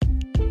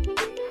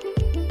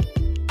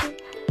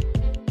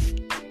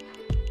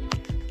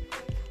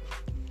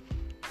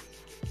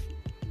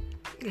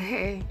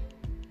Hey,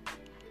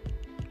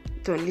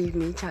 don't leave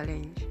me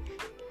challenge.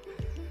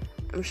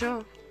 I'm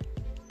sure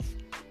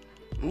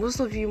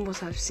most of you must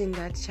have seen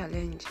that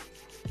challenge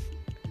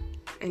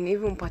and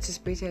even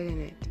participated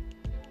in it.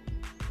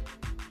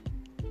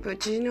 But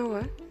do you know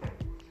what?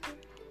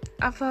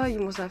 After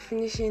you must have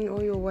finishing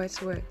all your words,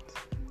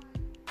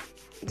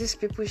 these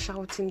people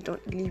shouting,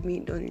 don't leave me,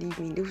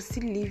 they will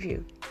still leave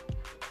you.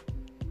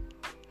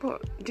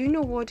 But do you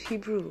know what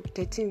Hebrew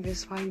 13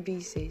 verse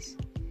 5b says?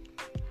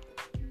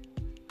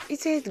 It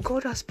said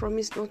God has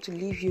promised not to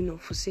leave you nor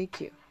forsake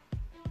you.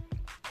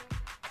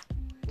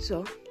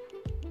 So,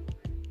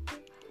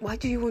 why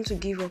do you want to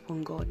give up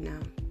on God now?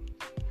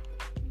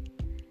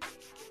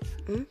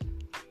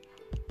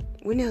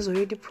 When He has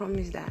already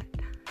promised that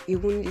He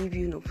won't leave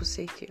you nor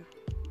forsake you.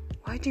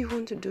 Why do you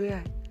want to do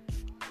that?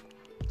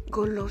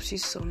 God loves you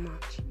so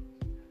much.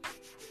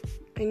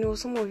 I know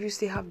some of you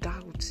still have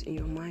doubts in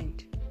your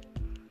mind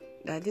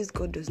that this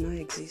God does not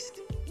exist.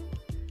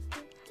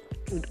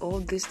 With all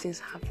these things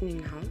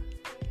happening now,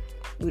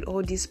 with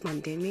all this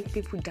pandemic,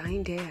 people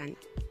dying there and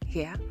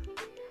here,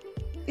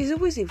 there's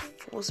always a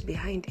force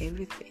behind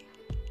everything.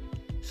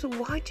 So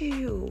why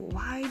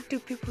do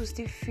people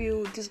still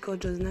feel this God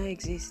does not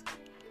exist?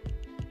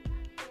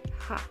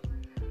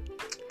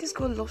 This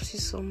God loves you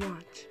so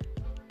much.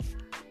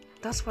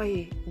 That's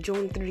why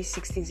John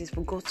 3:16 says,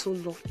 for God so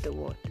loved the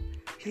world.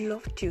 He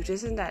loved you.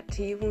 Isn't that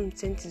He even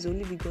sent His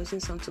only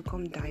begotten Son to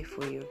come die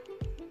for you?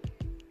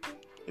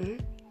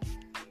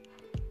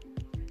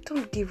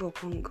 Don't give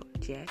up on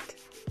God yet.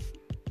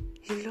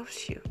 He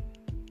loves you.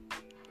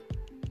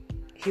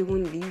 He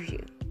won't leave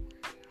you.